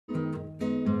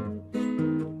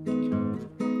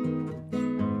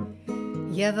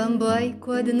Я вам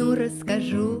байку одну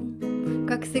расскажу,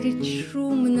 как средь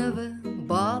шумного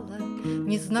бала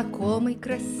незнакомый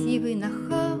красивый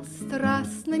нахал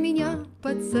страстно меня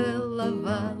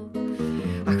поцеловал.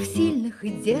 Ах, в сильных и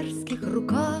дерзких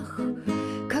руках,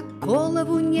 как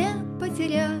голову не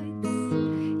потерять,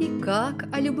 и как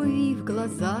о любви в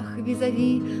глазах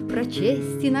визави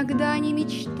прочесть иногда не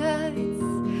мечтать.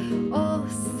 О,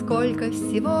 сколько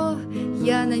всего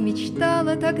я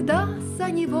намечтала тогда за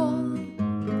него,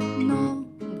 но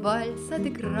вальс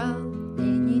отыграл, и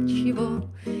ничего,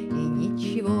 и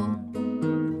ничего.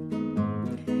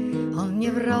 Он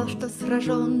мне врал, что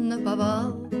сражен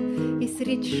наповал, и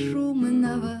средь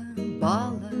шумного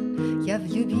бала я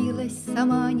влюбилась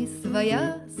сама не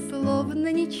своя,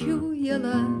 словно не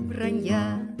чуяла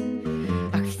вранья.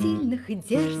 Ах, в сильных и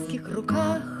дерзких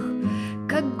руках,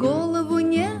 как голову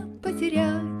не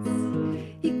потерять,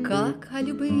 и как о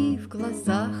любви в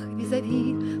глазах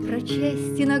визави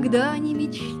прочесть иногда не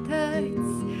мечтать.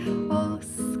 О,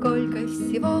 сколько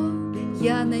всего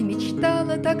я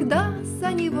намечтала тогда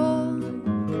за него,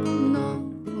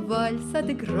 но вальс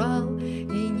отыграл,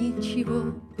 и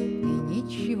ничего, и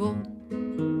ничего.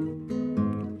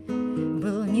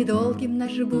 Был недолгим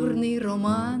наш бурный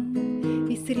роман,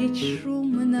 и средь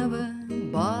шумного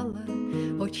бала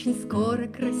очень скоро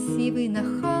красивый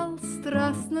нахал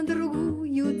страстно другую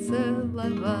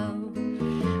целовал.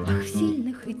 Ах, в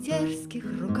сильных и дерзких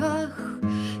руках,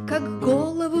 как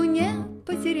голову не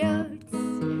потерять,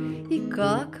 и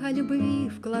как о любви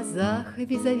в глазах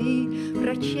визави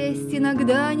прочесть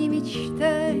иногда не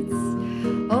мечтать.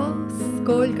 О,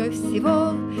 сколько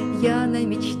всего я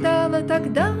намечтала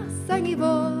тогда за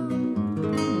него,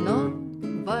 но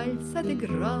вальс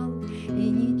отыграл, и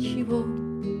ничего,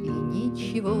 и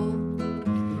ничего.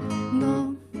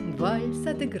 Но вальс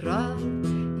отыграл,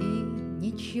 и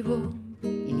ничего,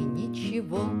 и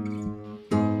ничего.